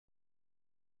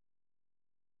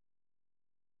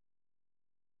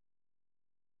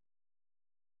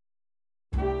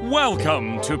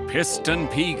Welcome to Piston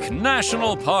Peak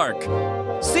National Park.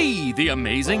 See the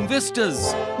amazing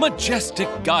vistas, majestic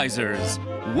geysers,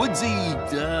 woodsy,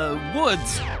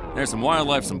 woods. There's some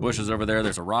wildlife, some bushes over there,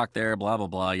 there's a rock there, blah, blah,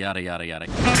 blah, yada, yada, yada.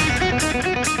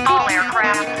 All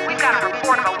aircraft, we've got a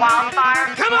report of a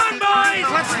wildfire. Come on, boys,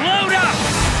 let's load up!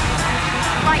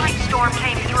 Lightning storm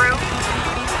came through.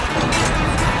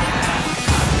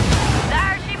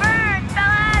 There she burns,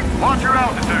 fellas! Watch your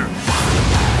altitude.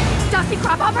 Dusty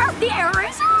crop hopper, the air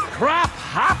racer. Crop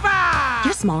hopper!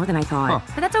 You're smaller than I thought,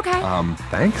 but that's okay.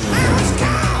 Thanks.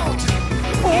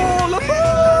 All aboard!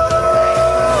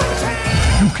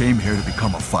 You came here to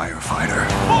become a firefighter.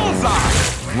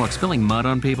 Bullseye! Look, spilling mud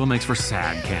on people makes for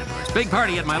sad campers. Big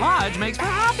party at my lodge makes for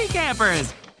happy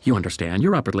campers. You understand,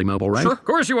 you're upwardly mobile, right? Sure. Of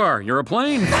course you are. You're a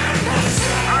plane.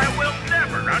 I will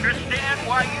never understand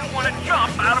why you want to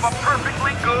jump out of a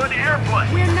perfectly good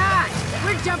airplane. We're not.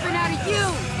 We're jumping out of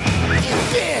you.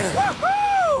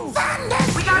 Woohoo!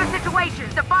 We got a situation.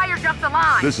 The fire jumped the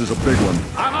line. This is a big one.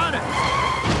 I'm on it.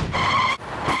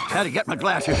 Had to get my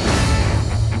glasses.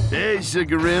 Hey,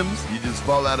 Sugar Rims, you just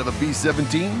fall out of a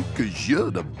B-17? 'Cause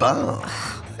you're the bomb.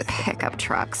 Pickup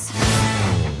trucks.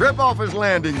 Rip off his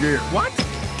landing gear. What?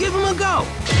 Give him a go.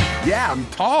 Yeah, I'm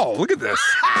tall. Look at this.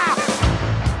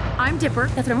 I'm Dipper.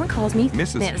 That's what everyone calls me.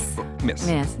 Mrs. Miss. Miss.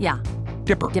 Miss. Yeah.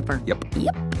 Dipper. Dipper. Yep.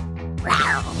 Yep.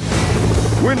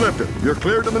 Windlifter, you're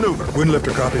cleared to maneuver.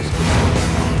 Windlifter copies.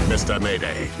 Mr.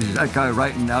 Mayday. Is that guy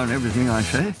writing down everything I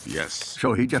say? Yes.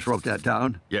 So he just wrote that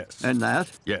down? Yes. And that?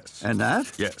 Yes. And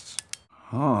that? Yes.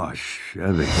 Oh,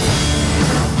 Chevy.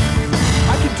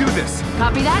 I can do this.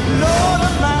 Copy that?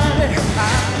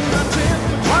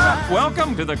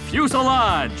 Welcome to the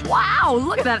fuselage. Wow,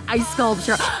 look at that ice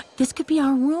sculpture. This could be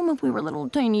our room if we were little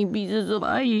tiny pieces of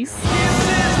ice.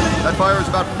 That fire is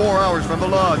about 4 hours from the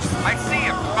lodge. I see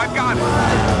him. I've got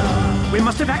him. We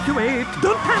must evacuate.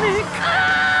 Don't panic.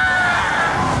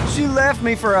 She left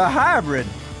me for a hybrid.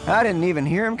 I didn't even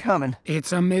hear him coming.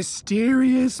 It's a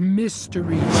mysterious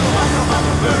mystery.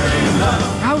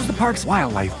 How's the park's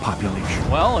wildlife population?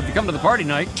 Well, if you come to the party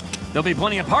night, there'll be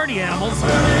plenty of party animals.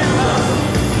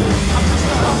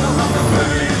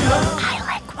 I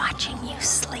like watching you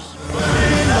sleep.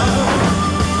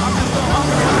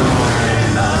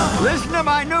 Listen to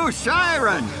my new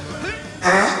siren.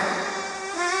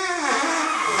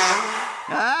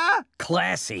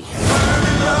 Classy.